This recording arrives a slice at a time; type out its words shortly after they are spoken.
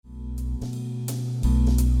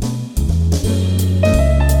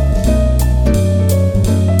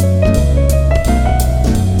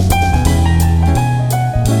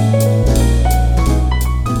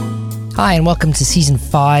Hi, and welcome to Season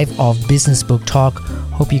 5 of Business Book Talk.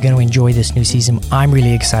 Hope you're going to enjoy this new season. I'm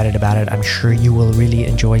really excited about it. I'm sure you will really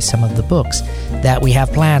enjoy some of the books that we have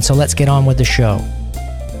planned. So let's get on with the show.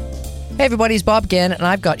 Hey everybody, it's Bob again, and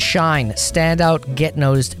I've got Shine. Stand out, get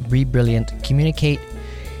noticed, be brilliant, communicate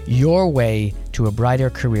your way to a brighter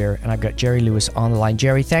career. And I've got Jerry Lewis on the line.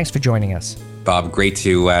 Jerry, thanks for joining us. Bob, great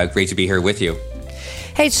to be here with you.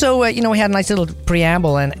 Hey, so, we had a nice little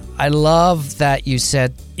preamble, and I love that you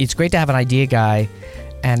said it's great to have an idea guy,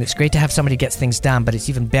 and it's great to have somebody who gets things done, but it's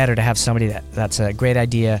even better to have somebody that's a great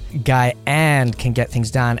idea guy and can get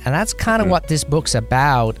things done. And that's kind of what this book's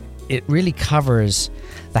about. It really covers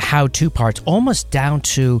the how-to parts, almost down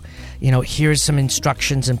to, here's some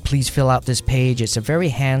instructions and please fill out this page. It's a very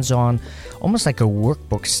hands-on, almost like a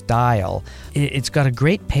workbook style. It's got a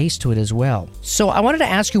great pace to it as well. So I wanted to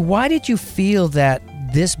ask you, why did you feel that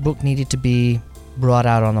this book needed to be brought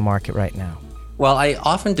out on the market right now? Well, I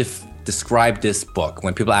often describe this book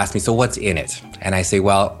when people ask me, so what's in it? And I say,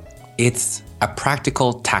 well, it's a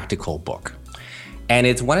practical, tactical book. And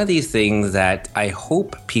it's one of these things that I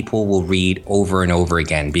hope people will read over and over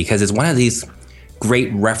again, because it's one of these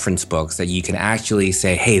great reference books that you can actually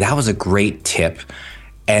say, hey, that was a great tip,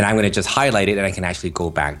 and I'm going to just highlight it and I can actually go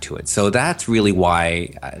back to it. So that's really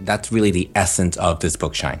why, that's really the essence of this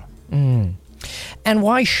book, Shine. And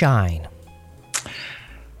why Shine?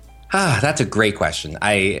 That's a great question.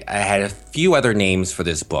 I had a few other names for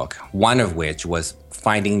this book, one of which was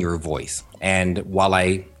Finding Your Voice. And while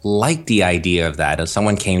I liked the idea of that,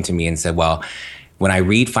 someone came to me and said, well, when I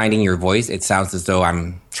read Finding Your Voice, it sounds as though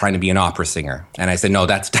I'm trying to be an opera singer. And I said, no,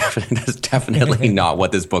 that's definitely not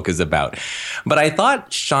what this book is about. But I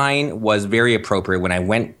thought Shine was very appropriate when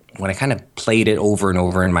I kind of played it over and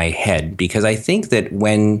over in my head, because I think that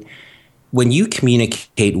when you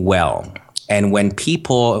communicate well, and when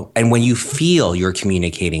you feel you're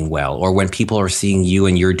communicating well, or when people are seeing you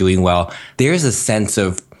and you're doing well, there's a sense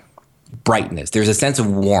of brightness. There's a sense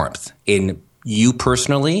of warmth in you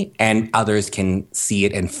personally, and others can see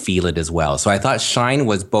it and feel it as well. So I thought Shine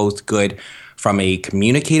was both good from a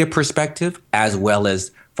communicative perspective as well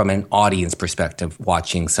as from an audience perspective,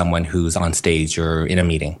 watching someone who's on stage or in a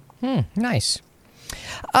meeting. Nice.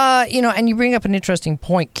 And you bring up an interesting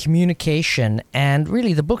point, communication, and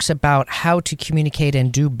really the book's about how to communicate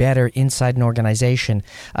and do better inside an organization,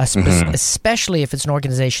 especially if it's an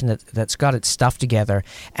organization that's got its stuff together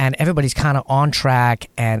and everybody's kind of on track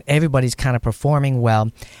and everybody's kind of performing well.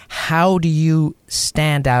 How do you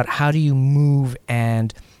stand out? How do you move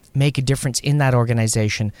and make a difference in that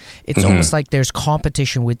organization? It's almost like there's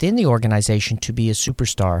competition within the organization to be a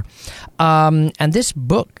superstar. And this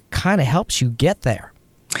book kind of helps you get there.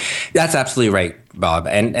 That's absolutely right, Bob.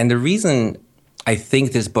 And the reason I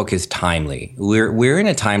think this book is timely, we're in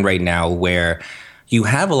a time right now where you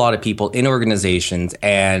have a lot of people in organizations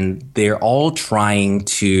and they're all trying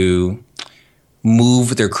to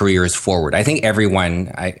move their careers forward. I think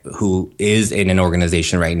everyone who is in an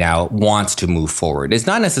organization right now wants to move forward. It's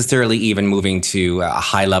not necessarily even moving to a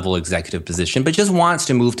high-level executive position, but just wants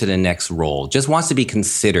to move to the next role, just wants to be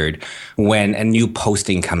considered when a new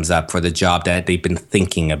posting comes up for the job that they've been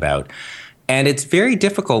thinking about. And it's very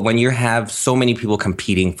difficult when you have so many people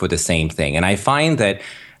competing for the same thing. And I find that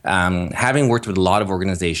having worked with a lot of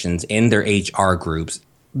organizations in their HR groups,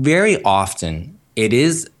 very often it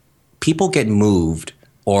is people get moved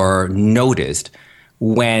or noticed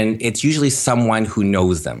when it's usually someone who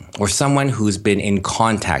knows them or someone who's been in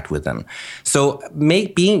contact with them. So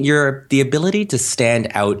the ability to stand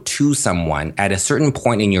out to someone at a certain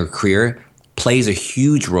point in your career plays a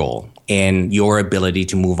huge role in your ability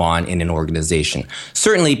to move on in an organization.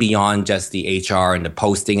 Certainly beyond just the HR and the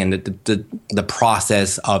posting and the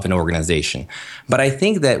process of an organization. But I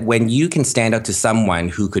think that when you can stand up to someone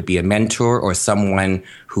who could be a mentor or someone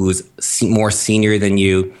who's more senior than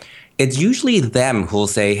you, it's usually them who'll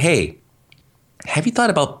say, hey, have you thought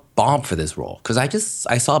about Bob for this role? Because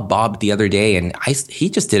I saw Bob the other day and he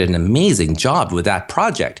just did an amazing job with that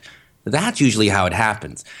project. That's usually how it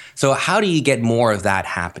happens. So how do you get more of that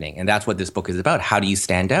happening? And that's what this book is about. How do you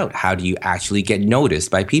stand out? How do you actually get noticed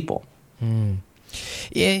by people?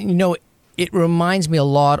 Yeah, it reminds me a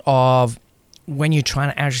lot of when you're trying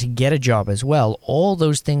to actually get a job as well. All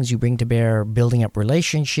those things you bring to bear, building up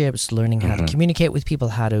relationships, learning how to communicate with people,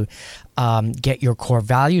 how to get your core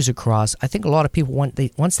values across. I think a lot of people,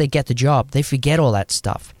 once they get the job, they forget all that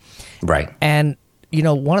stuff. Right. And,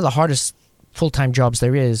 one of the hardest full-time jobs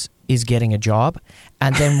there is getting a job.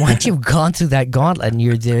 And then once you've gone through that gauntlet and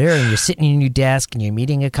you're there and you're sitting in your desk and you're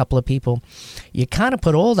meeting a couple of people, you kind of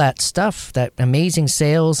put all that stuff, that amazing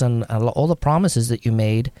sales and all the promises that you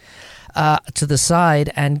made, to the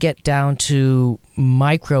side and get down to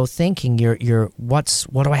micro thinking. What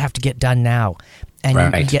do I have to get done now?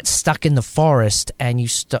 And you get stuck in the forest, and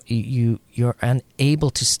you're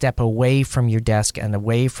unable to step away from your desk and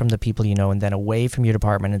away from the people you know, and then away from your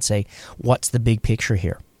department and say, what's the big picture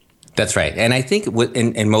here? That's right. And I think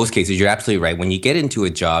in most cases, you're absolutely right. When you get into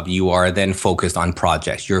a job, you are then focused on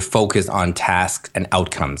projects. You're focused on tasks and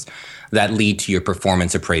outcomes that lead to your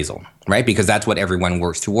performance appraisal, right? Because that's what everyone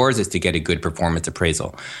works towards, is to get a good performance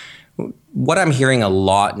appraisal. What I'm hearing a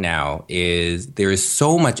lot now is there is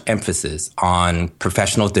so much emphasis on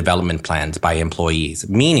professional development plans by employees,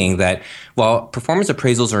 meaning that while performance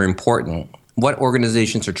appraisals are important, what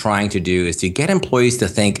organizations are trying to do is to get employees to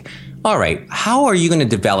think, all right, how are you going to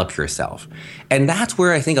develop yourself? And that's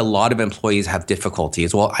where I think a lot of employees have difficulty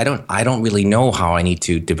is, well, I don't really know how I need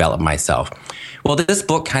to develop myself. Well, this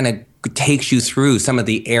book kind of takes you through some of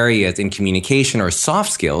the areas in communication or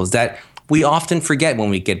soft skills that we often forget when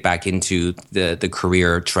we get back into the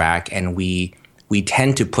career track, and we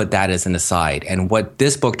tend to put that as an aside. And what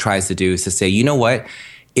this book tries to do is to say, you know what?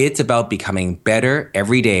 It's about becoming better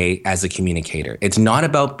every day as a communicator. It's not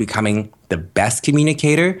about becoming the best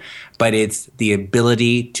communicator, but it's the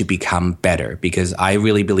ability to become better, because I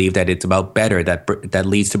really believe that it's about better that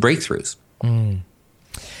leads to breakthroughs.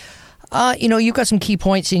 You've got some key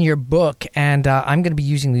points in your book, and I'm going to be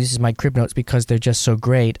using these as my crib notes because they're just so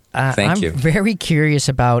great. Thank you. I'm very curious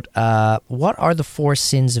about what are the 4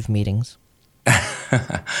 sins of meetings?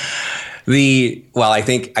 I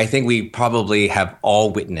think we probably have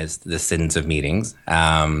all witnessed the sins of meetings,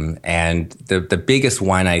 and the biggest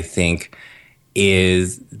one, I think,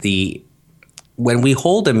 is when we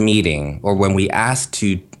hold a meeting or when we ask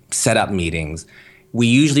to set up meetings, we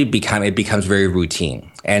usually becomes very routine.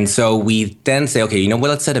 And so we then say, okay,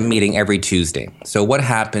 let's set a meeting every Tuesday. So what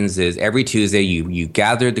happens is every Tuesday you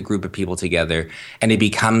gather the group of people together, and it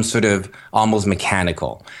becomes sort of almost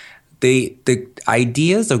mechanical. The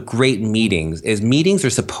ideas of great meetings is meetings are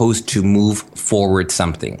supposed to move forward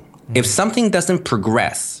something. Mm-hmm. If something doesn't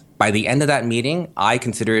progress by the end of that meeting, I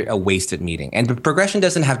consider it a wasted meeting. And the progression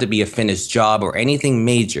doesn't have to be a finished job or anything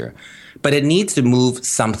major, but it needs to move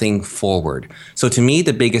something forward. So to me,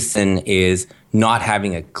 the biggest sin is not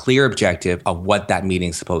having a clear objective of what that meeting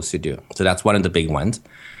is supposed to do. So that's one of the big ones.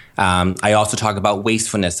 I also talk about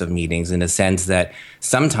wastefulness of meetings in the sense that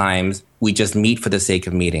sometimes we just meet for the sake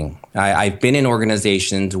of meeting. I've been in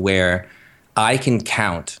organizations where I can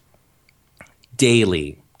count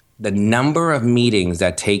daily the number of meetings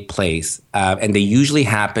that take place, and they usually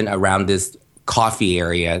happen around this coffee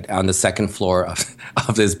area on the second floor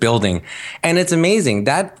of this building. And it's amazing.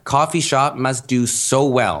 That coffee shop must do so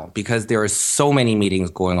well because there are so many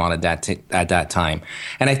meetings going on at that time.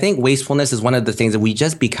 And I think wastefulness is one of the things that we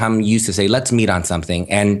just become used to say, let's meet on something,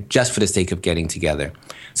 and just for the sake of getting together.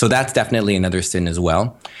 So that's definitely another sin as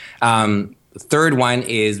well. Third one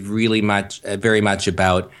is very much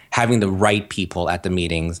about having the right people at the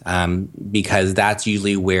meetings, because that's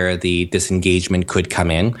usually where the disengagement could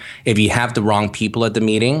come in. If you have the wrong people at the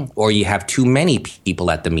meeting, or you have too many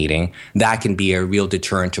people at the meeting, that can be a real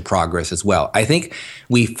deterrent to progress as well. I think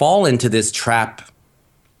we fall into this trap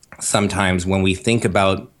sometimes when we think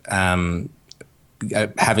about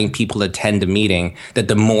having people attend a meeting, that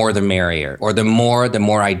the more the merrier, or the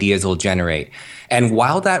more ideas will generate. And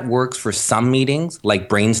while that works for some meetings, like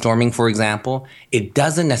brainstorming, for example, it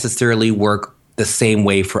doesn't necessarily work the same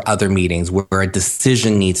way for other meetings where a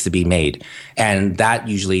decision needs to be made. And that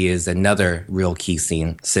usually is another real key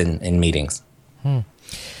sin in meetings.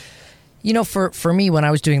 For me, when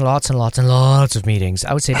I was doing lots and lots and lots of meetings,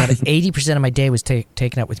 I would say about 80% of my day was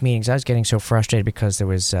taken up with meetings. I was getting so frustrated because there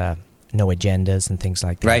was no agendas and things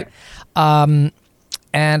like that. Right.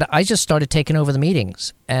 And I just started taking over the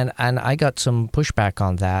meetings, and I got some pushback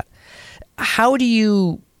on that. How do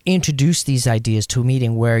you introduce these ideas to a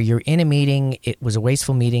meeting where you're in a meeting, it was a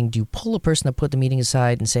wasteful meeting? Do you pull a person to put the meeting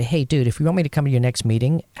aside and say, hey, dude, if you want me to come to your next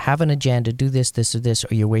meeting, have an agenda, do this, this, or this,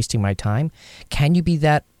 or you're wasting my time? Can you be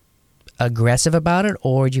that aggressive about it,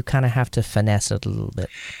 or do you kind of have to finesse it a little bit?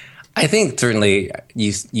 I think certainly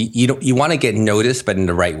you want to get noticed, but in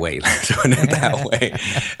the right way. Let's put it that way.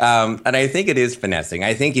 And I think it is finessing.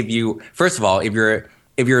 I think if you're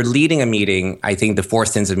leading a meeting, I think the 4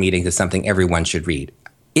 sins of meetings is something everyone should read.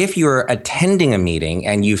 If you're attending a meeting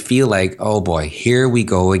and you feel like, oh boy, here we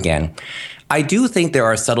go again, I do think there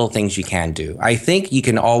are subtle things you can do. I think you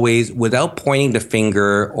can always, without pointing the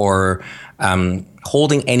finger or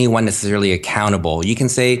holding anyone necessarily accountable, you can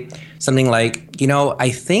say something like, I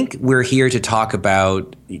think we're here to talk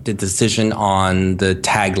about the decision on the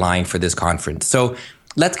tagline for this conference. So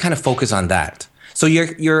let's kind of focus on that. So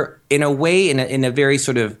you're in a way, in a very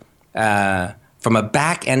sort of from a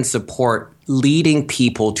back end support, leading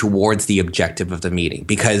people towards the objective of the meeting,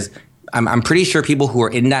 because I'm pretty sure people who are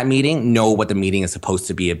in that meeting know what the meeting is supposed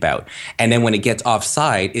to be about. And then when it gets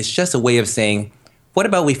offside, it's just a way of saying, what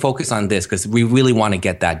about we focus on this because we really want to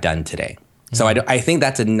get that done today. Mm-hmm. So I think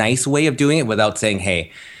that's a nice way of doing it without saying,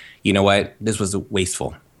 hey, you know what, this was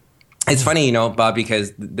wasteful. It's funny, you know, Bob,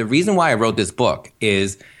 because the reason why I wrote this book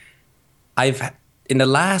is in the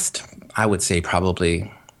last, I would say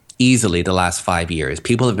probably easily the last 5 years,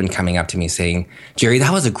 people have been coming up to me saying, Jerry,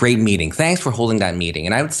 that was a great meeting. Thanks for holding that meeting.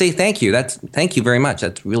 And I would say, thank you. Thank you very much.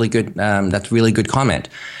 That's really good. That's really good comment.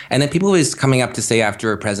 And then people always coming up to say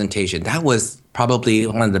after a presentation, that was probably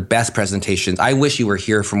one of the best presentations. I wish you were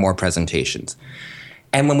here for more presentations.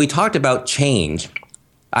 And when we talked about change,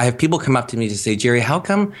 I have people come up to me to say, Jerry, how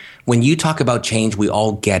come when you talk about change, we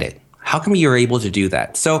all get it? How come you're able to do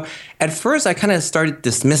that? So at first, I kind of started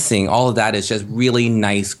dismissing all of that as just really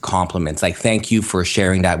nice compliments, like, thank you for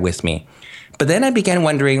sharing that with me. But then I began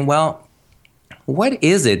wondering, well, what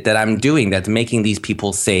is it that I'm doing that's making these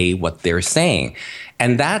people say what they're saying?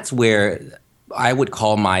 And that's where I would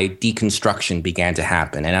call my deconstruction began to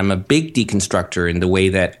happen. And I'm a big deconstructor in the way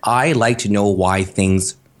that I like to know why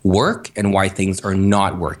things work and why things are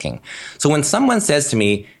not working. So when someone says to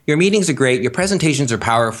me, your meetings are great, your presentations are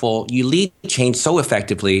powerful, you lead change so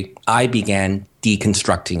effectively, I began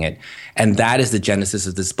deconstructing it. And that is the genesis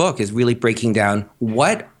of this book, is really breaking down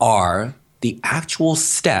what are the actual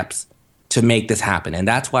steps to make this happen. And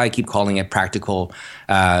that's why I keep calling it practical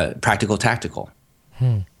tactical.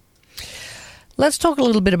 Let's talk a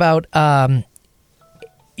little bit about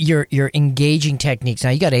your engaging techniques. Now,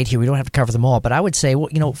 you got 8 here. We don't have to cover them all, but I would say, well,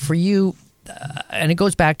 you know, for you, and it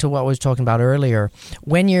goes back to what I was talking about earlier,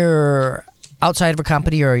 when you're outside of a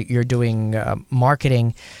company or you're doing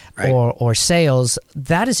marketing or sales,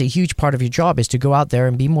 that is a huge part of your job, is to go out there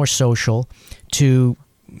and be more social, to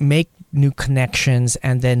make new connections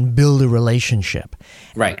and then build a relationship.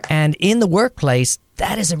 Right. And in the workplace,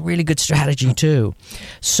 that is a really good strategy too.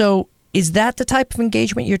 So is that the type of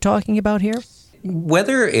engagement you're talking about here?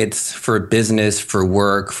 Whether it's for business, for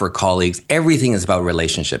work, for colleagues, everything is about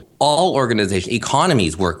relationship. All organizations,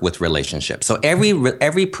 economies work with relationships. So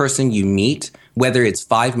every person you meet, whether it's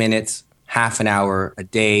 5 minutes, half an hour, a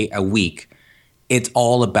day, a week, it's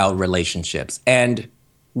all about relationships. And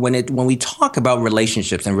when we talk about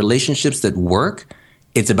relationships and relationships that work,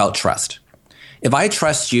 it's about trust. If I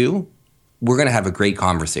trust you, we're going to have a great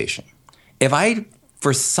conversation. If I,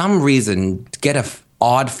 for some reason, get an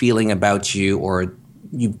odd feeling about you, or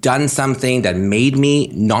you've done something that made me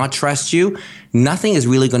not trust you, nothing is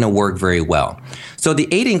really going to work very well. So the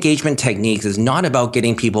 8 engagement techniques is not about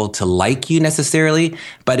getting people to like you necessarily,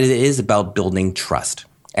 but it is about building trust.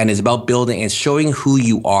 And it's about building and showing who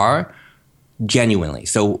you are genuinely.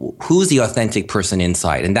 So who's the authentic person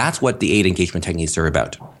inside? And that's what the 8 engagement techniques are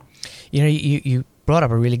about. You know, you brought up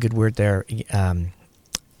a really good word there,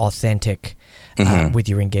 authentic. With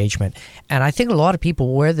your engagement. And I think a lot of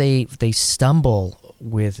people, where they stumble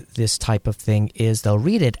with this type of thing is they'll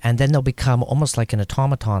read it and then they'll become almost like an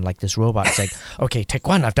automaton, like this robot. It's like, okay, take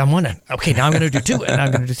 1, I've done 1. Okay, now I'm going to do 2, and I'm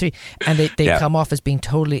going to do 3. And they come off as being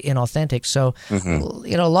totally inauthentic. So,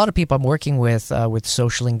 you know, a lot of people I'm working with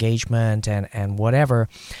social engagement and whatever,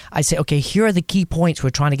 I say, okay, here are the key points we're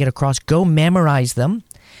trying to get across. Go memorize them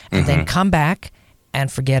and then come back and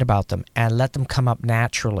forget about them and let them come up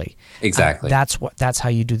naturally. Exactly. That's how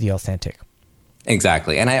you do the authentic.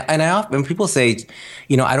 Exactly. And I often, when people say,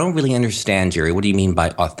 you know, I don't really understand, Jerry, what do you mean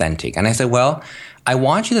by authentic? And I say, well, I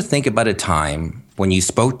want you to think about a time when you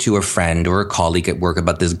spoke to a friend or a colleague at work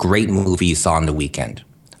about this great movie you saw on the weekend.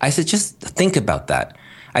 I said, just think about that.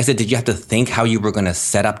 I said, did you have to think how you were going to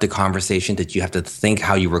set up the conversation? Did you have to think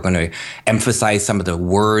how you were going to emphasize some of the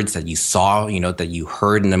words that you saw, you know, that you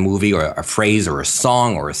heard in the movie, or a phrase or a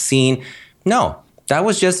song or a scene? No, that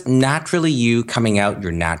was just naturally you coming out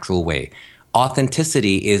your natural way.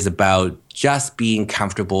 Authenticity is about just being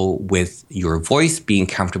comfortable with your voice, being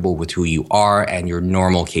comfortable with who you are and your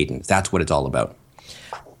normal cadence. That's what it's all about.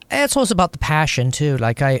 And it's also about the passion too.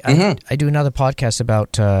 Like I do another podcast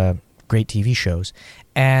about great TV shows.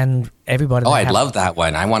 And everybody. Oh, I'd love that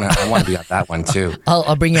one. I want to be on that one too.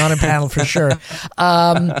 I'll bring you on a panel for sure.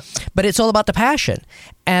 But it's all about the passion.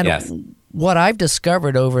 And what I've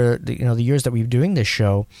discovered over the years that we've been doing this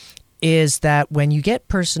show is that when you get a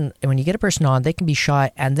person on, they can be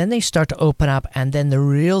shy, and then they start to open up, and then the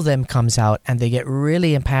real them comes out, and they get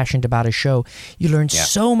really impassioned about a show. You learn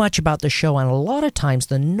so much about the show, and a lot of times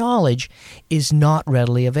the knowledge is not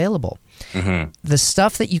readily available. Mm-hmm. The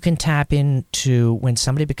stuff that you can tap into when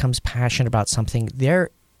somebody becomes passionate about something, they're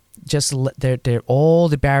all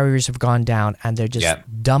the barriers have gone down, and they're just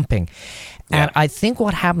dumping. And I think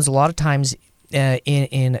what happens a lot of times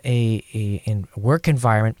in a work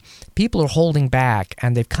environment, people are holding back,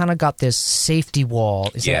 and they've kind of got this safety wall.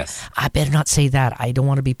 Yes. I better not say that. I don't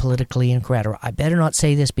want to be politically incorrect, or I better not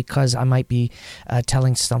say this because I might be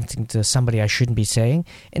telling something to somebody I shouldn't be saying.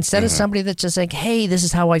 Instead of somebody that's just like, hey, this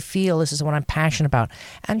is how I feel. This is what I'm passionate about.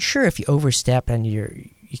 And sure, if you overstep and you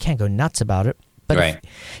can't go nuts about it. But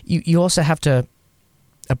you also have to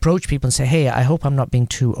approach people and say, hey, I hope I'm not being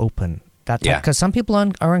too open. Because some people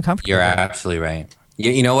are uncomfortable. You're absolutely right.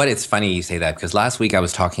 You know what? It's funny you say that, because last week I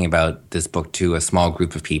was talking about this book to a small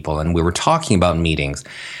group of people, and we were talking about meetings.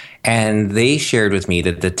 And they shared with me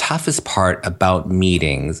that the toughest part about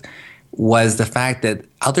meetings was the fact that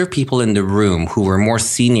other people in the room who were more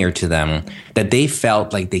senior to them, that they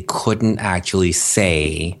felt like they couldn't actually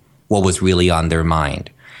say what was really on their mind.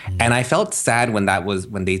 And I felt sad when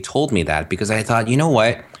they told me that, because I thought, you know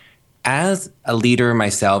what? As a leader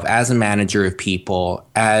myself, as a manager of people,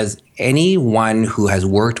 as anyone who has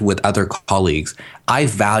worked with other colleagues, I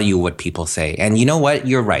value what people say. And you know what?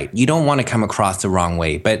 You're right. You don't want to come across the wrong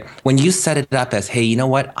way. But when you set it up as, hey, you know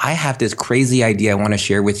what? I have this crazy idea I want to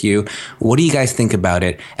share with you. What do you guys think about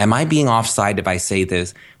it? Am I being offside if I say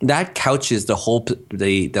this? That couches the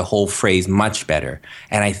whole phrase much better.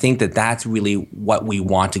 And I think that that's really what we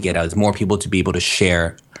want to get out, is more people to be able to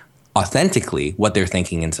share authentically what they're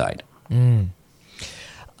thinking inside.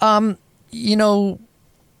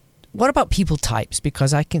 What about people types?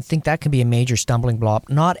 Because I can think that can be a major stumbling block.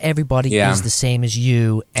 Not everybody is the same as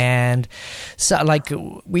you, and so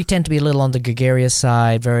we tend to be a little on the gregarious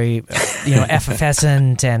side, very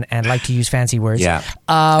effervescent and like to use fancy words. Yeah.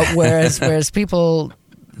 Whereas people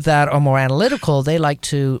that are more analytical, they like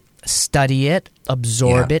to study it,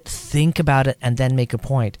 absorb it, think about it, and then make a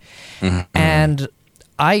point. Mm-hmm. And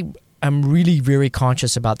I'm really very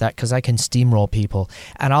conscious about that, because I can steamroll people,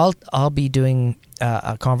 and I'll be doing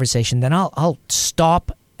a conversation, then I'll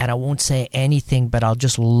stop and I won't say anything, but I'll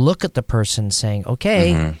just look at the person saying,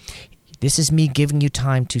 okay, this is me giving you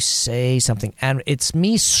time to say something, and it's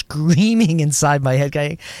me screaming inside my head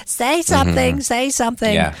going, say something, say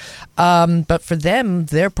something. Yeah. But for them,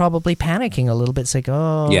 they're probably panicking a little bit. It's like,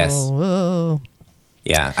 oh.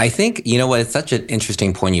 Yeah, I think, you know what, it's such an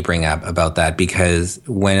interesting point you bring up about that, because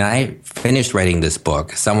when I finished writing this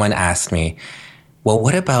book, someone asked me, well,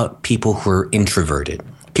 what about people who are introverted?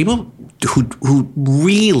 People who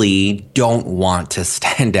really don't want to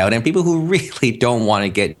stand out, and people who really don't want to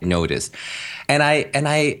get noticed. And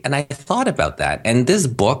I thought about that. And this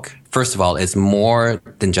book, first of all, is more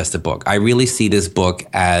than just a book. I really see this book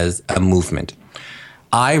as a movement.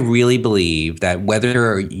 I really believe that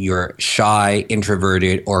whether you're shy,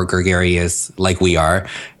 introverted, or gregarious like we are,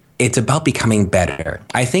 it's about becoming better.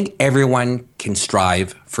 I think everyone can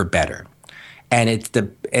strive for better. And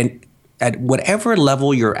at whatever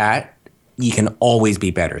level you're at, you can always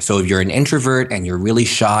be better. So if you're an introvert and you're really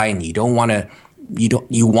shy and you want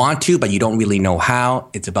to, but you don't really know how,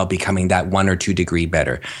 it's about becoming that 1 or 2 degree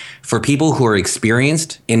better. For people who are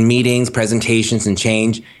experienced in meetings, presentations, and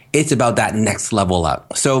change, it's about that next level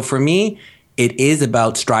up. So for me, it is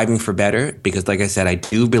about striving for better, because like I said, I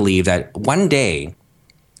do believe that one day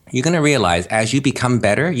you're going to realize, as you become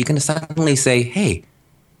better, you're going to suddenly say, hey,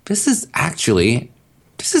 this is actually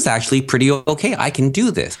pretty okay. I can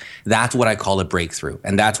do this. That's what I call a breakthrough.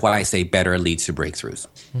 And that's why I say better leads to breakthroughs.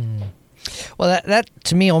 Well, that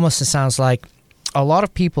to me almost sounds like a lot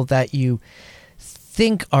of people that you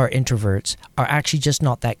think are introverts are actually just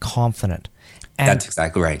not that confident. And that's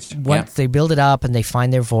exactly right. Once they build it up and they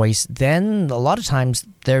find their voice, then a lot of times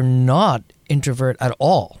they're not introvert at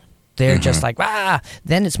all. They're just like,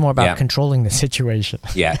 then it's more about controlling the situation.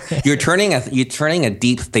 Yeah. You're turning a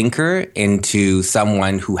deep thinker into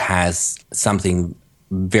someone who has something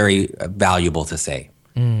very valuable to say.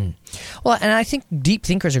 Well, and I think deep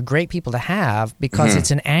thinkers are great people to have, because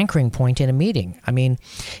it's an anchoring point in a meeting. I mean,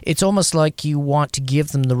 it's almost like you want to give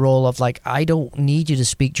them the role of like, I don't need you to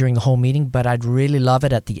speak during the whole meeting, but I'd really love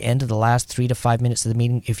it at the end of the last 3 to 5 minutes of the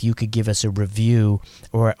meeting if you could give us a review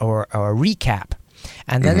or a recap.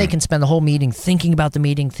 And then they can spend the whole meeting thinking about the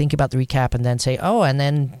meeting, think about the recap, and then say, oh, and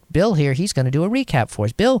then Bill here, he's going to do a recap for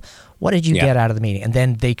us. Bill, what did you get out of the meeting? And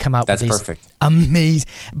then they come out with these perfect. Amazing.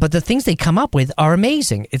 But the things they come up with are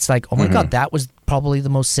amazing. It's like, oh my God, that was probably the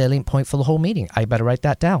most salient point for the whole meeting. I better write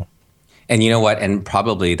that down. And you know what? And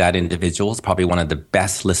probably that individual is probably one of the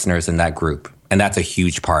best listeners in that group. And that's a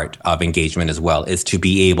huge part of engagement as well, is to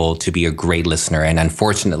be able to be a great listener. And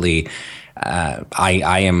unfortunately,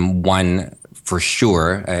 I am one for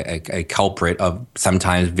sure, a culprit of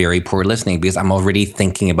sometimes very poor listening because I'm already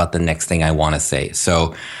thinking about the next thing I want to say.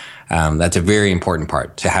 So that's a very important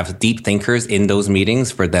part, to have deep thinkers in those meetings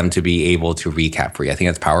for them to be able to recap for you. I think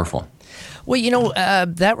that's powerful. Well,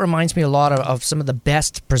 that reminds me a lot of some of the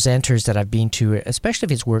best presenters that I've been to, especially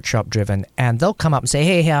if it's workshop driven. And they'll come up and say,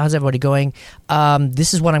 hey, how's everybody going?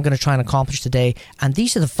 This is what I'm going to try and accomplish today. And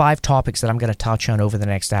these are the 5 topics that I'm going to touch on over the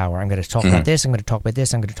next hour. I'm going to talk about this. I'm going to talk about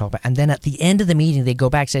this. I'm going to talk about. And then at the end of the meeting, they go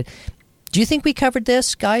back and say, do you think we covered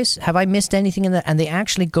this, guys? Have I missed anything in that? And they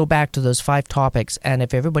actually go back to those 5 topics. And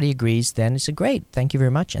if everybody agrees, then it's a great. Thank you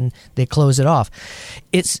very much. And they close it off.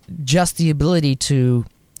 It's just the ability to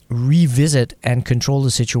revisit and control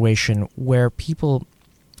the situation where people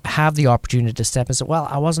have the opportunity to step and say, well,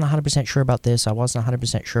 I wasn't 100% sure about this, I wasn't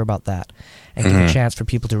 100% sure about that, and give a chance for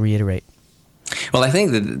people to reiterate. Well, I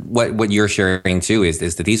think that what you're sharing too is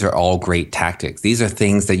that these are all great tactics. These are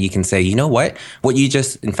things that you can say, you know what you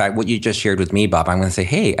just shared with me, Bob, I'm going to say,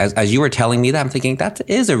 hey, as you were telling me that, I'm thinking that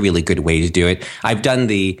is a really good way to do it. I've done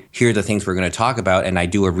here are the things we're going to talk about, and I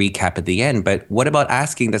do a recap at the end. But what about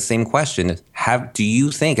asking the same question? Do you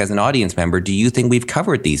think, as an audience member, do you think we've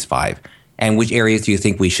covered these 5? And which areas do you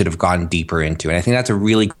think we should have gone deeper into? And I think that's a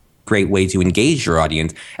really great way to engage your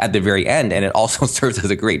audience at the very end, and it also serves as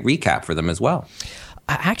a great recap for them as well.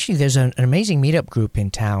 Actually, there's an amazing meetup group in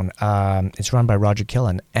town. It's run by Roger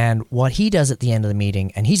Killen, and what he does at the end of the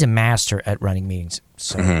meeting, and he's a master at running meetings,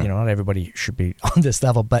 so not everybody should be on this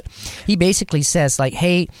level, but he basically says like,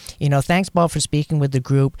 hey, thanks, Bob, for speaking with the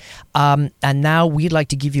group, and now we'd like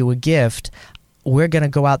to give you a gift. We're going to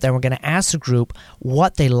go out there and we're going to ask the group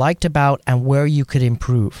what they liked about and where you could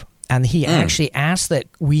improve. And he actually asked that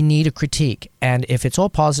we need a critique. And if it's all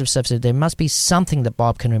positive stuff, there must be something that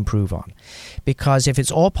Bob can improve on. Because if it's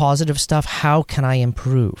all positive stuff, how can I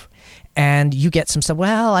improve? And you get some stuff,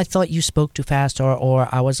 well, I thought you spoke too fast, or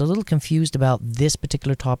I was a little confused about this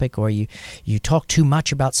particular topic, or you talked too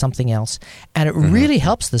much about something else. And it really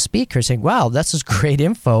helps the speaker saying, wow, this is great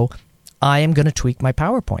info. I am going to tweak my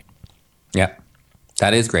PowerPoint. Yeah.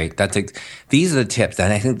 That is great. These are the tips.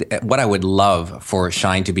 And I think what I would love for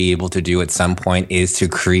Shine to be able to do at some point is to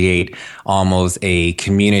create almost a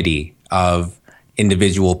community of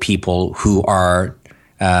individual people who are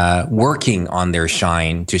working on their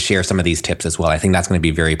Shine to share some of these tips as well. I think that's going to be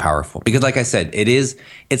very powerful because, like I said,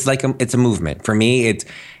 it's a movement. For me, it's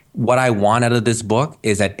what I want out of this book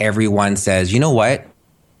is that everyone says, you know what?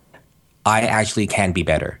 I actually can be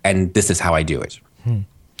better. And this is how I do it.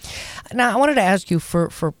 Now, I wanted to ask you,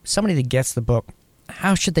 for somebody that gets the book,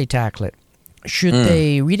 how should they tackle it? Should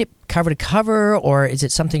they read it cover to cover, or is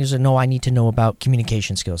it something as I need to know about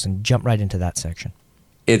communication skills and jump right into that section?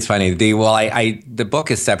 It's funny. The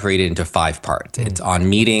book is separated into 5 parts. It's on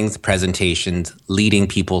meetings, presentations, leading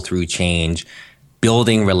people through change,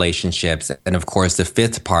 building relationships, and of course, the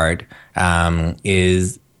 5th part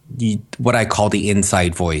is what I call the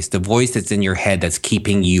inside voice, the voice that's in your head that's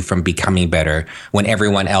keeping you from becoming better when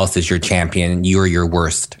everyone else is your champion. You're your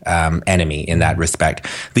worst enemy in that respect.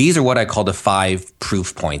 These are what I call the 5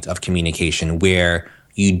 proof points of communication where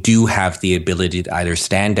you do have the ability to either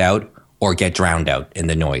stand out or get drowned out in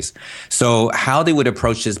the noise. So how they would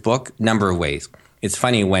approach this book, number of ways. It's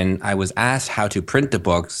funny, when I was asked how to print the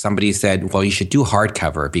book, somebody said, well, you should do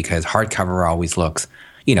hardcover because hardcover always looks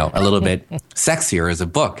a little bit sexier as a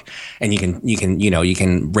book, and you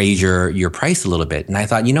can raise your price a little bit. And I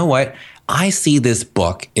thought, you know what? I see this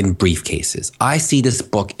book in briefcases. I see this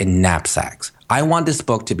book in knapsacks. I want this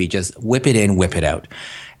book to be just whip it in, whip it out.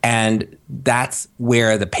 And that's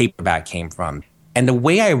where the paperback came from. And the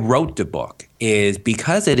way I wrote the book is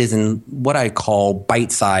because it is in what I call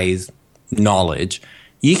bite-sized knowledge.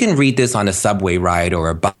 You can read this on a subway ride or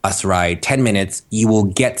a bus ride, 10 minutes, you will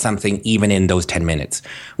get something even in those 10 minutes.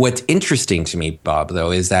 What's interesting to me, Bob,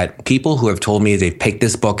 though, is that people who have told me they've picked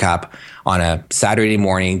this book up on a Saturday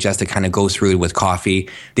morning just to kind of go through it with coffee,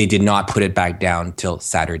 they did not put it back down till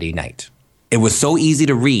Saturday night. It was so easy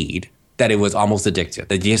to read that it was almost addictive.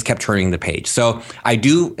 They just kept turning the page. So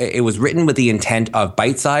it was written with the intent of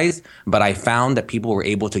bite size, but I found that people were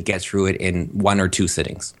able to get through it in 1 or 2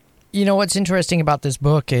 sittings. You know what's interesting about this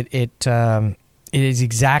book? It It is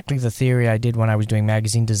exactly the theory I did when I was doing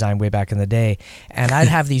magazine design way back in the day. And I'd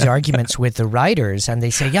have these arguments with the writers, and they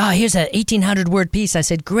say, yeah, here's a 1,800-word piece. I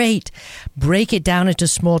said, great. Break it down into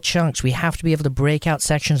small chunks. We have to be able to break out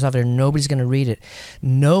sections of it, or nobody's going to read it.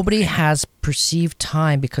 Nobody has perceived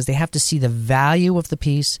time because they have to see the value of the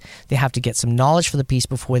piece. They have to get some knowledge for the piece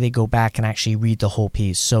before they go back and actually read the whole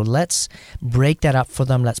piece. So let's break that up for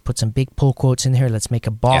them. Let's put some big pull quotes in here. Let's make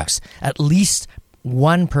a box, at least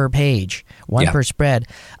one per page, one per spread,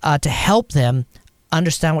 to help them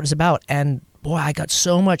understand what it's about. And boy, I got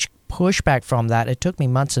so much pushback from that. It took me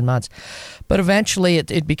months and months. But eventually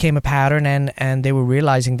it became a pattern, and they were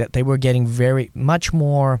realizing that they were getting very much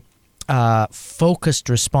more focused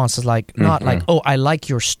responses, like not like, oh, I like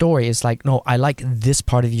your story. It's like, no, I like this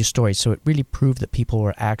part of your story. So it really proved that people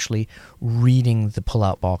were actually reading the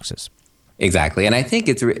pull-out boxes. Exactly. And I think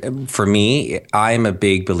it's, for me, I'm a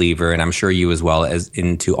big believer, and I'm sure you as well, as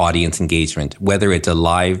into audience engagement, whether it's a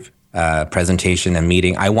live presentation, a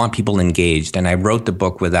meeting. I want people engaged. And I wrote the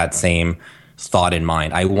book with that same thought in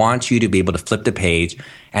mind. I want you to be able to flip the page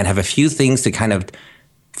and have a few things to kind of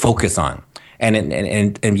focus on.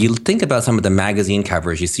 And you think about some of the magazine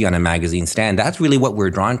covers you see on a magazine stand. That's really what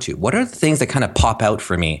we're drawn to. What are the things that kind of pop out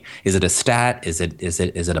for me? Is it a stat? Is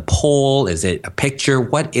it a poll? Is it a picture?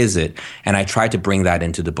 What is it? And I try to bring that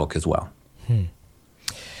into the book as well.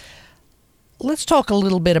 Let's talk a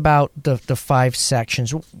little bit about the 5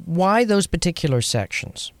 sections. Why those particular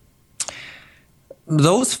sections?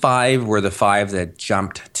 Those 5 were the 5 that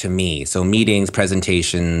jumped to me. So meetings,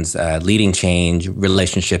 presentations, leading change,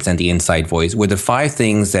 relationships, and the inside voice were the 5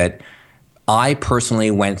 things that I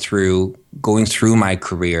personally went through going through my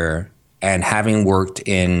career, and having worked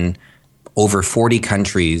in over 40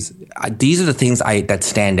 countries. These are the things that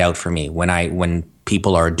stand out for me when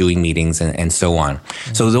people are doing meetings and so on.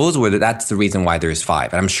 So that's the reason why there's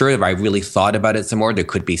 5. And I'm sure if I really thought about it some more, there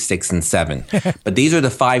could be 6 and 7. But these are the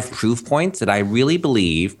 5 proof points that I really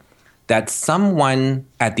believe that someone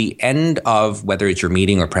at the end of, whether it's your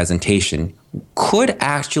meeting or presentation, could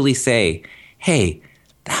actually say, hey,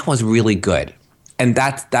 that was really good. And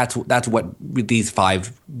that's what these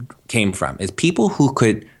 5 came from, is people who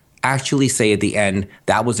could actually say at the end,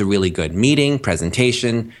 that was a really good meeting,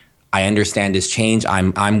 presentation. I understand this change.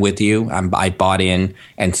 I'm with you. I bought in,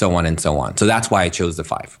 and so on and so on. So that's why I chose the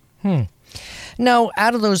 5. Now,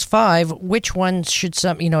 out of those 5, which ones should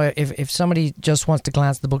if somebody just wants to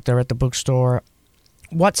glance at the book, they're at the bookstore,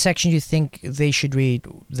 what section do you think they should read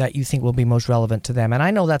that you think will be most relevant to them? And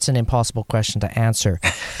I know that's an impossible question to answer,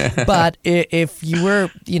 but if you were,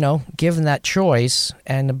 given that choice,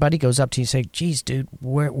 and a buddy goes up to you and say, geez, dude,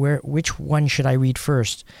 which one should I read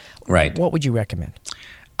first? Right. What would you recommend?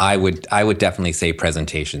 I would definitely say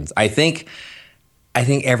presentations. I think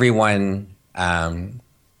everyone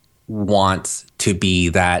wants to be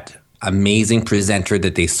that amazing presenter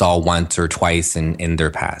that they saw once or twice in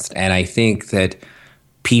their past. And I think that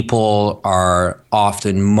people are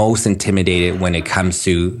often most intimidated when it comes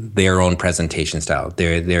to their own presentation style.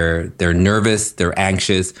 They're nervous, they're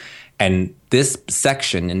anxious, and this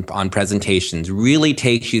section on presentations really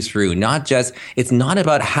takes you through it's not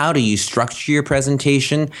about how do you structure your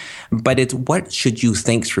presentation, but it's what should you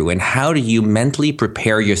think through and how do you mentally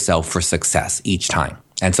prepare yourself for success each time.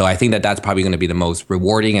 And so I think that that's probably going to be the most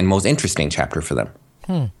rewarding and most interesting chapter for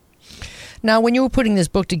them. Now, when you were putting this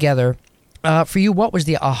book together, for you, what was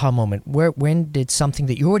the aha moment? When did something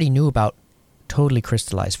that you already knew about totally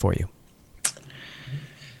crystallize for you?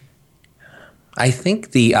 I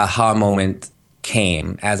think the aha moment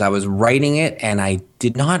came as I was writing it, and I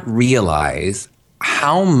did not realize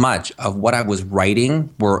how much of what I was writing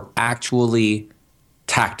were actually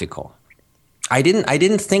tactical. I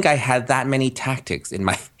didn't think I had that many tactics in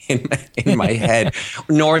my head,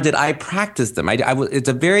 nor did I practice them. It's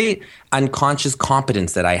a very unconscious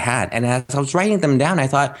competence that I had. And as I was writing them down, I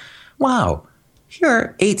thought, wow, here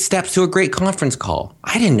are 8 steps to a great conference call.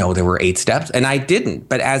 I didn't know there were 8 steps, and I didn't.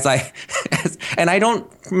 But and I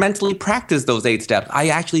don't mentally practice those 8 steps. I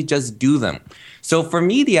actually just do them. So for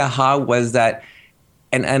me, the aha was that,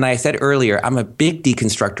 and I said earlier, I'm a big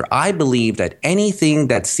deconstructor. I believe that anything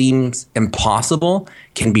that seems impossible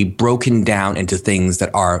can be broken down into things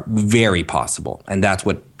that are very possible. And that's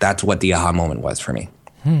what the aha moment was for me.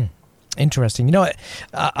 Interesting.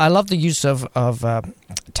 I love the use of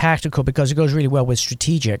tactical because it goes really well with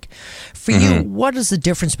strategic. For you, what is the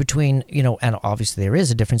difference between, and obviously there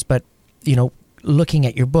is a difference, but, looking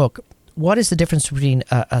at your book, what is the difference between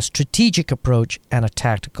a strategic approach and a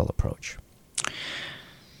tactical approach?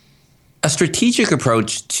 A strategic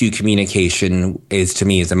approach to communication to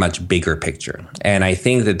me, is a much bigger picture. And I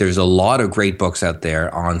think that there's a lot of great books out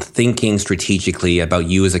there on thinking strategically about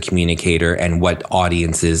you as a communicator and what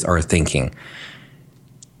audiences are thinking.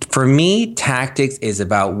 For me, tactics is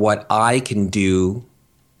about what I can do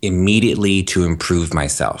immediately to improve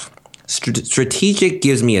myself. Strategic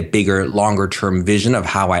gives me a bigger, longer term vision of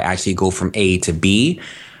how I actually go from A to B.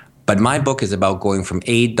 But my book is about going from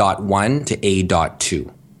A.1 to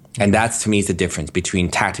A.2. And that's, to me, is the difference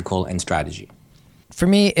between tactical and strategy. For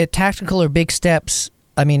me, tactical are big steps.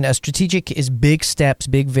 I mean, a strategic is big steps,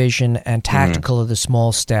 big vision, and tactical are the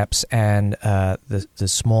small steps and the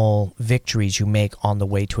small victories you make on the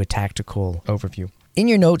way to a tactical overview. In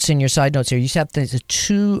your notes, in your side notes here, you said the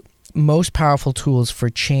two most powerful tools for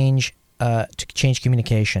change to change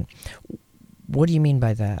communication. What do you mean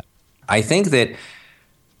by that? I think that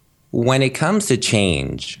when it comes to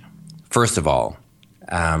change, first of all,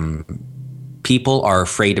 people are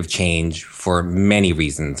afraid of change for many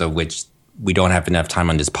reasons, of which we don't have enough time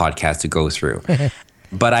on this podcast to go through.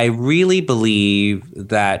 But I really believe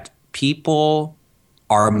that people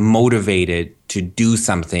are motivated to do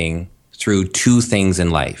something through two things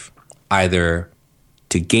in life, either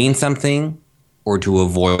to gain something or to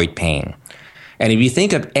avoid pain. And if you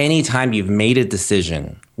think of any time you've made a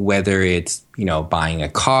decision, whether it's, buying a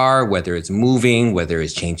car, whether it's moving, whether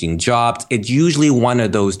it's changing jobs, it's usually one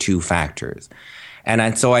of those two factors.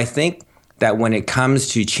 And so I think that when it comes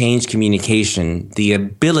to change communication, the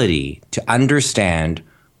ability to understand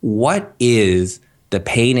what is the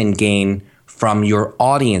pain and gain from your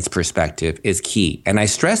audience perspective is key. And I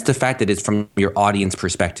stress the fact that it's from your audience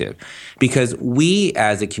perspective, because we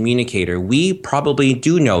as a communicator, we probably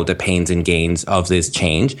do know the pains and gains of this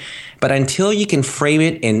change, but until you can frame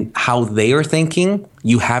it in how they are thinking,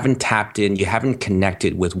 you haven't tapped in, you haven't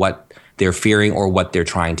connected with what they're fearing or what they're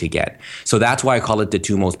trying to get. So that's why I call it the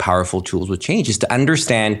two most powerful tools with change, is to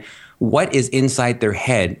understand what is inside their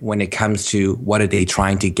head when it comes to what are they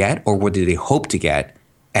trying to get or what do they hope to get,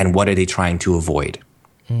 and what are they trying to avoid?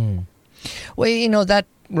 Well, that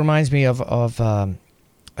reminds me of a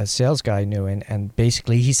sales guy I knew, and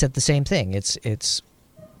basically he said the same thing. It's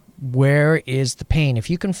where is the pain? If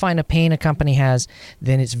you can find a pain a company has,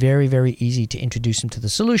 then it's very, very easy to introduce them to the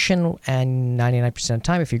solution, and 99% of the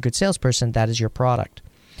time, if you're a good salesperson, that is your product.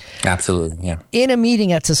 Absolutely, yeah. In a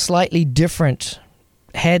meeting, it's a slightly different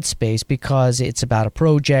headspace because it's about a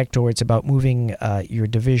project or it's about moving your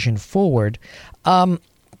division forward.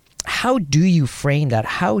 How do you frame that?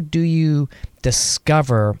 How do you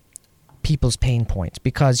discover people's pain points?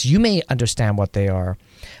 Because you may understand what they are,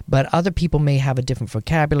 but other people may have a different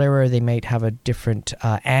vocabulary, or they might have a different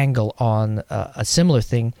angle on a similar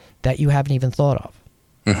thing that you haven't even thought of.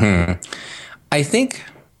 Mm-hmm. I think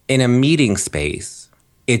in a meeting space,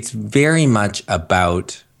 it's very much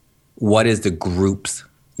about what is the group's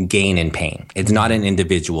gain and pain. It's not an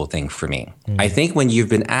individual thing for me. I think when you've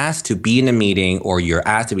been asked to be in a meeting or you're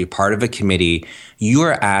asked to be part of a committee, you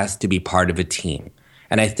are asked to be part of a team.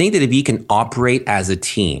 And I think that if you can operate as a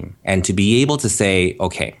team and to be able to say,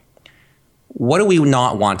 okay, what do we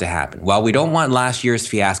not want to happen? Well, we don't want last year's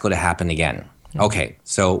fiasco to happen again. Okay,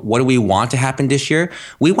 so what do we want to happen this year?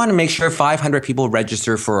 We want to make sure 500 people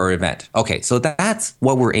register for our event. Okay, so that's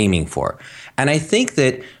what we're aiming for. And I think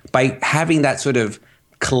that by having that sort of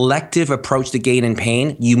collective approach to gain and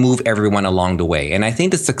pain, you move everyone along the way. And I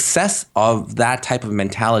think the success of that type of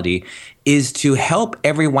mentality is to help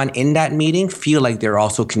everyone in that meeting feel like they're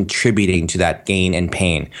also contributing to that gain and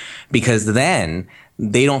pain, because then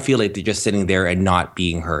they don't feel like they're just sitting there and not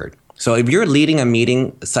being heard. So if you're leading a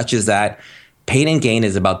meeting such as that, pain and gain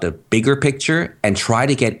is about the bigger picture, and try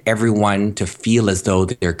to get everyone to feel as though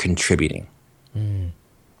they're contributing. You've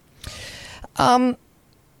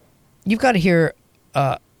got to hear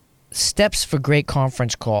steps for great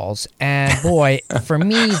conference calls. And boy, for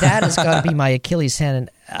me, that has got to be my Achilles heel. And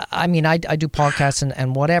I mean, I do podcasts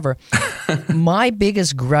and whatever. My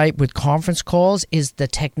biggest gripe with conference calls is the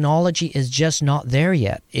technology is just not there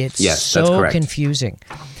yet. It's so confusing.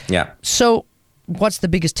 Yeah. So what's the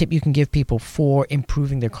biggest tip you can give people for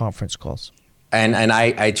improving their conference calls? And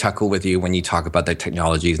I chuckle with you when you talk about the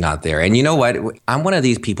technology is not there. And you know what? I'm one of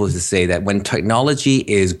these people to say that when technology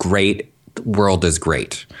is great, the world is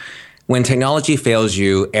great. When technology fails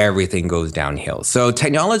you, everything goes downhill. So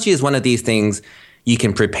technology is one of these things you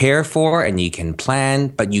can prepare for and you can plan,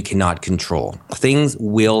 but you cannot control. Things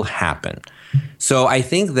will happen. So I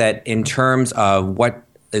think that in terms of what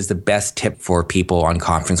is the best tip for people on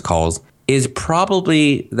conference calls is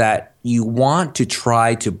probably that you want to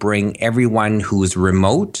try to bring everyone who's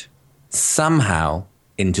remote somehow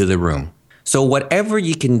into the room. So whatever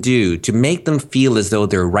you can do to make them feel as though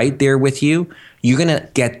they're right there with you, you're going to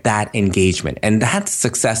get that engagement. And that's the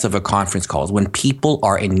success of a conference call, is when people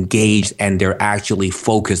are engaged and they're actually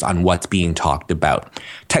focused on what's being talked about.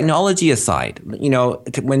 Technology aside,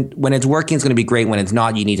 when it's working, it's going to be great. When it's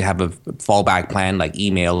not, you need to have a fallback plan like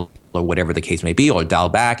email or whatever the case may be, or dial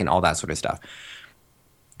back and all that sort of stuff.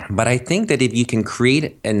 But I think that if you can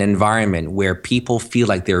create an environment where people feel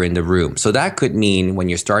like they're in the room, so that could mean when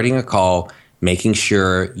you're starting a call, making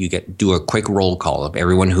sure you do a quick roll call of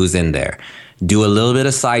everyone who's in there. Do a little bit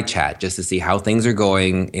of side chat just to see how things are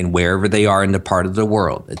going in wherever they are in the part of the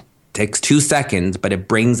world. It takes 2 seconds, but it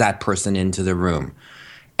brings that person into the room.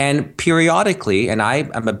 And periodically, and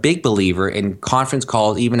I'm a big believer in conference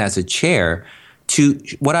calls, even as a chair, to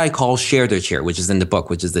what I call share their chair, which is in the book,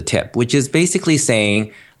 which is the tip, which is basically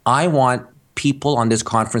saying, I want people on this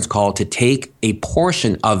conference call to take a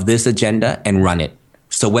portion of this agenda and run it.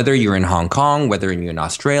 So whether you're in Hong Kong, whether you're in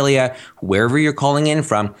Australia, wherever you're calling in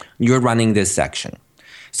from, you're running this section.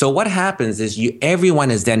 So what happens is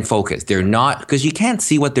everyone is then focused. They're not, because you can't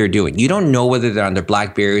see what they're doing. You don't know whether they're on their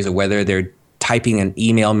BlackBerries or whether they're typing an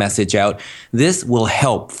email message out. This will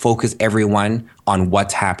help focus everyone on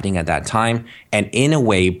what's happening at that time, and in a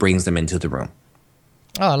way brings them into the room.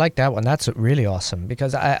 Oh, I like that one. That's really awesome,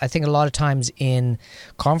 because I think a lot of times in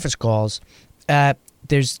conference calls,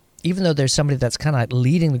 even though there's somebody that's kind of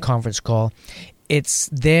leading the conference call, it's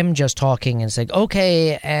them just talking and saying,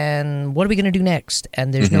 okay, and what are we going to do next?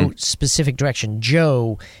 And there's no specific direction.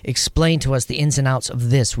 Joe, explain to us the ins and outs of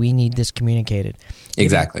this. We need this communicated.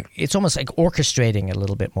 Exactly. It's almost like orchestrating a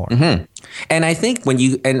little bit more. Mm-hmm. And I think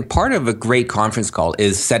and part of a great conference call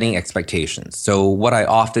is setting expectations. So what I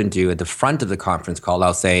often do at the front of the conference call,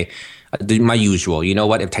 I'll say, my usual, you know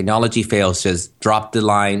what, if technology fails, just drop the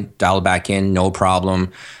line, dial back in, no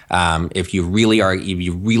problem. If you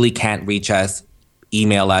really can't reach us,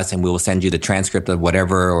 email us and we will send you the transcript of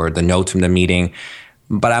whatever or the notes from the meeting.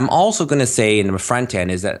 But I'm also going to say in the front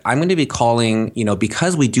end is that I'm going to be calling,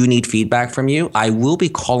 because we do need feedback from you, I will be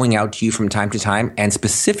calling out to you from time to time and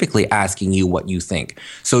specifically asking you what you think.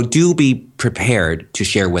 So do be prepared to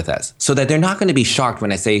share with us so that they're not going to be shocked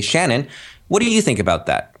when I say, Shannon, what do you think about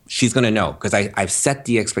that? She's going to know because I've set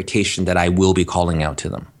the expectation that I will be calling out to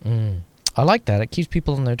them. I like that. It keeps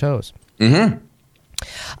people on their toes.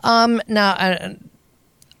 Mm-hmm. Now,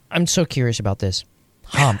 I'm so curious about this.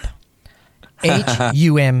 HUMP.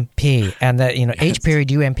 HUMP. And that, H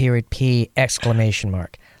period, UM period, P, exclamation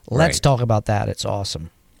mark. Let's talk about that. It's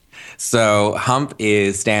awesome. So HUMP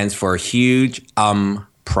stands for huge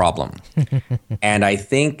problem. And I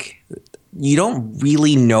think you don't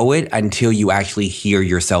really know it until you actually hear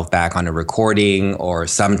yourself back on a recording or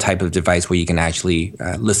some type of device where you can actually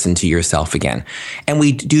listen to yourself again. And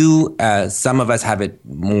we do, some of us have it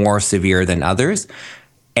more severe than others.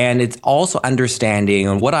 And it's also understanding,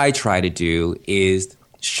 and what I try to do is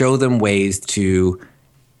show them ways to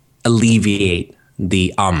alleviate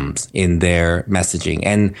the ums in their messaging.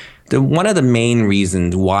 And one of the main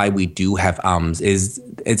reasons why we do have ums is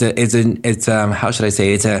it's an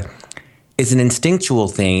instinctual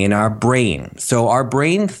thing in our brain. So our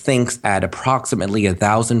brain thinks at approximately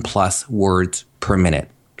 1,000+ words per minute.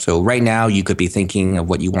 So right now you could be thinking of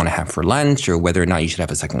what you want to have for lunch or whether or not you should have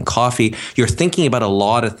a second coffee. You're thinking about a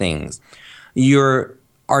lot of things. Your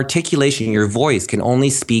articulation, your voice can only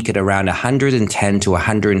speak at around 110 to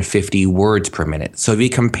 150 words per minute. So if you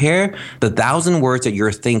compare the 1,000 words that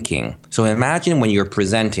you're thinking, so imagine when you're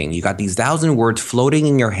presenting, you got these 1,000 words floating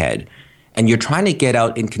in your head and you're trying to get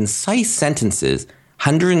out in concise sentences,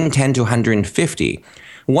 110 to 150.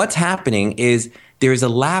 What's happening is there's a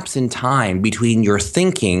lapse in time between your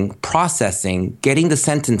thinking, processing, getting the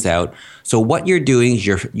sentence out. So what you're doing is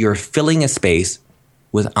you're filling a space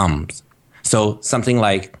with ums. So something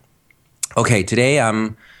like, okay, today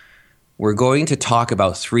we're going to talk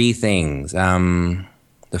about 3 things. The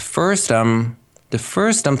first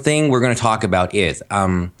thing we're going to talk about is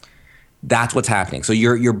that's what's happening. So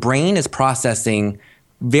your brain is processing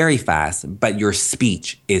very fast, but your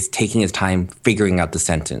speech is taking its time figuring out the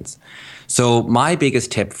sentence. So my biggest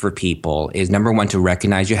tip for people is, number 1, to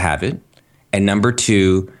recognize you have it. And number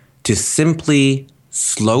 2, to simply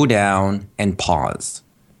slow down and pause.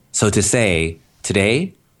 So to say,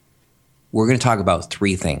 today, we're going to talk about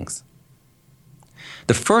 3 things.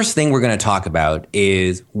 The first thing we're going to talk about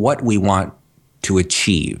is what we want to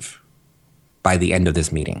achieve by the end of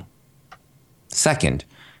this meeting. Second,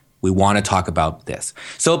 we want to talk about this.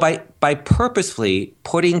 So by purposefully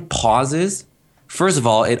putting pauses, first of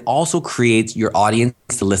all, it also creates your audience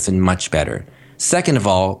to listen much better. Second of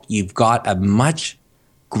all, you've got a much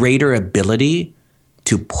greater ability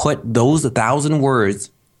to put those 1,000 words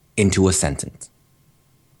into a sentence.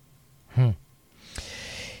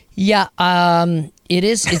 Yeah,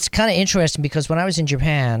 it's kind of interesting because when I was in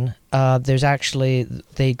Japan, there's actually,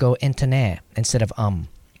 they go intane instead of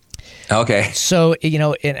Okay. So,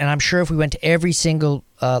 and I'm sure if we went to every single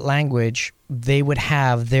language, they would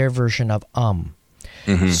have their version of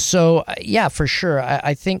So, yeah, for sure.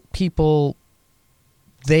 I think people,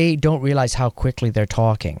 they don't realize how quickly they're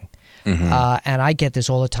talking. And I get this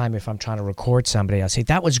all the time if I'm trying to record somebody. I'll say,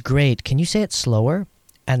 that was great. Can you say it slower?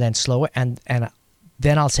 And then slower. And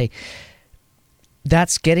then I'll say,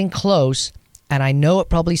 that's getting close. And I know it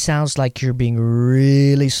probably sounds like you're being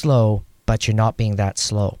really slow, but you're not being that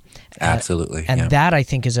slow. Absolutely. And that, I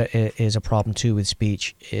think, is a problem, too, with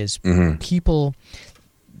speech, is people,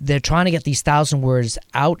 they're trying to get these 1,000 words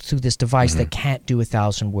out through this device that can't do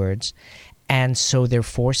 1,000 words. And so they're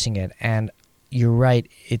forcing it. And you're right,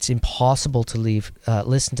 it's impossible to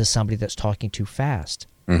listen to somebody that's talking too fast.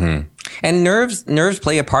 And nerves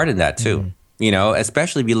play a part in that, too.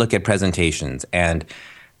 Especially if you look at presentations and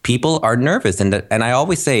people are nervous. And I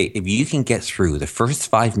always say, if you can get through the first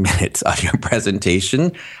 5 minutes of your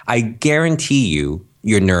presentation, I guarantee you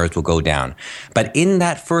your nerves will go down. But in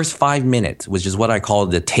that first 5 minutes, which is what I call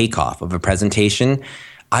the takeoff of a presentation,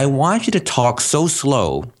 I want you to talk so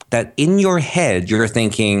slow that in your head, you're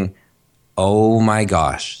thinking, oh my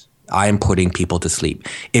gosh, I'm putting people to sleep.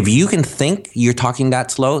 If you can think you're talking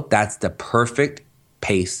that slow, that's the perfect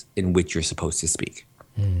pace in which you're supposed to speak.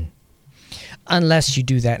 Unless you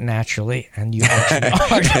do that naturally and you actually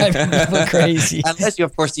are driving people crazy. Unless you,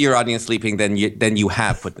 of course, see your audience sleeping, then you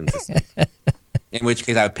have put them to sleep. In which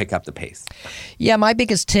case, I would pick up the pace. Yeah, my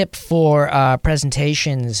biggest tip for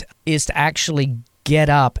presentations is to actually get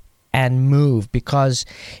up and move, because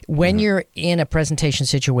when you're in a presentation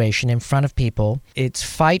situation in front of people, it's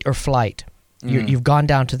fight or flight. You've gone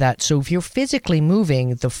down to that. So if you're physically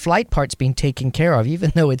moving, the flight part's being taken care of,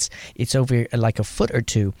 even though it's over like a foot or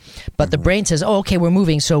two. But the brain says, oh, okay, we're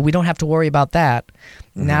moving, so we don't have to worry about that.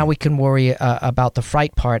 Now we can worry about the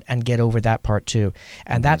fright part and get over that part too.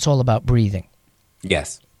 And that's all about breathing.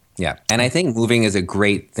 Yes. Yeah. And I think moving is a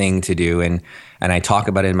great thing to do. And I talk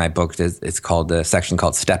about it in my book. It's called the section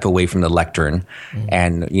called Step Away from the Lectern.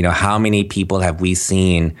 And, how many people have we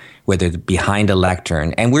seen, whether it's behind a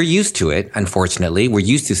lectern, and we're used to it, unfortunately. We're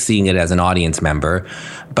used to seeing it as an audience member.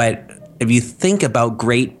 But if you think about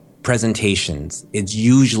great presentations, it's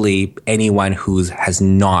usually anyone has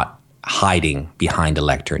not hiding behind a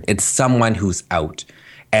lectern. It's someone who's out.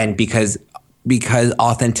 And because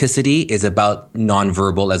authenticity is about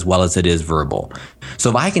nonverbal as well as it is verbal.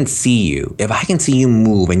 So if I can see you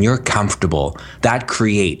move and you're comfortable, that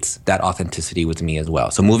creates that authenticity with me as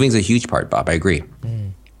well. So moving is a huge part, Bob. I agree.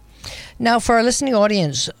 Now, for our listening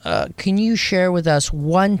audience, can you share with us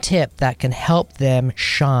one tip that can help them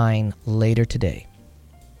shine later today?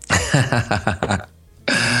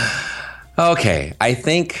 Okay. I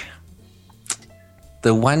think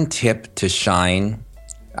the one tip to shine,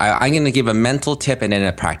 I'm going to give a mental tip and then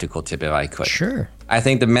a practical tip if I could. Sure. I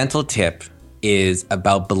think the mental tip is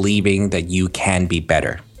about believing that you can be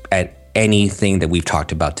better at anything that we've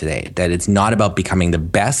talked about today. That it's not about becoming the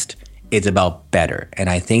best, it's about better. And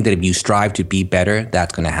I think that if you strive to be better,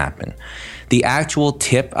 that's going to happen. The actual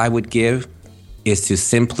tip I would give is to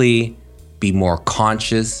simply be more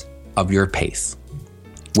conscious of your pace.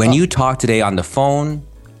 When you talk today on the phone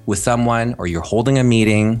with someone or you're holding a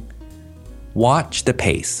meeting, watch the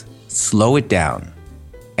pace, slow it down,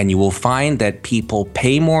 and you will find that people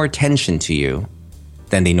pay more attention to you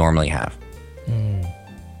than they normally have.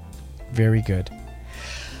 Very good.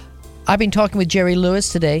 I've been talking with Jerry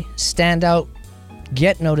Lewis today. Stand out,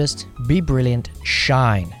 get noticed, be brilliant,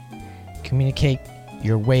 shine. Communicate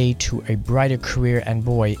your way to a brighter career. And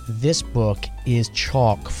boy, this book is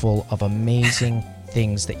chock full of amazing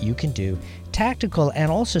things that you can do. Tactical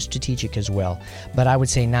and also strategic as well, but I would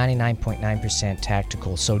say 99.9%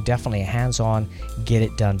 tactical. So definitely a hands-on, get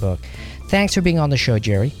it done book. Thanks for being on the show,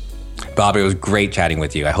 Jerry. Bob, it was great chatting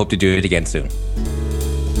with you. I hope to do it again soon.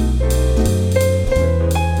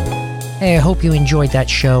 Hey, I hope you enjoyed that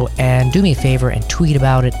show, and do me a favor and tweet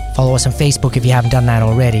about it. Follow us on Facebook if you haven't done that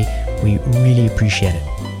already. We really appreciate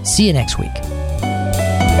it. See you next week.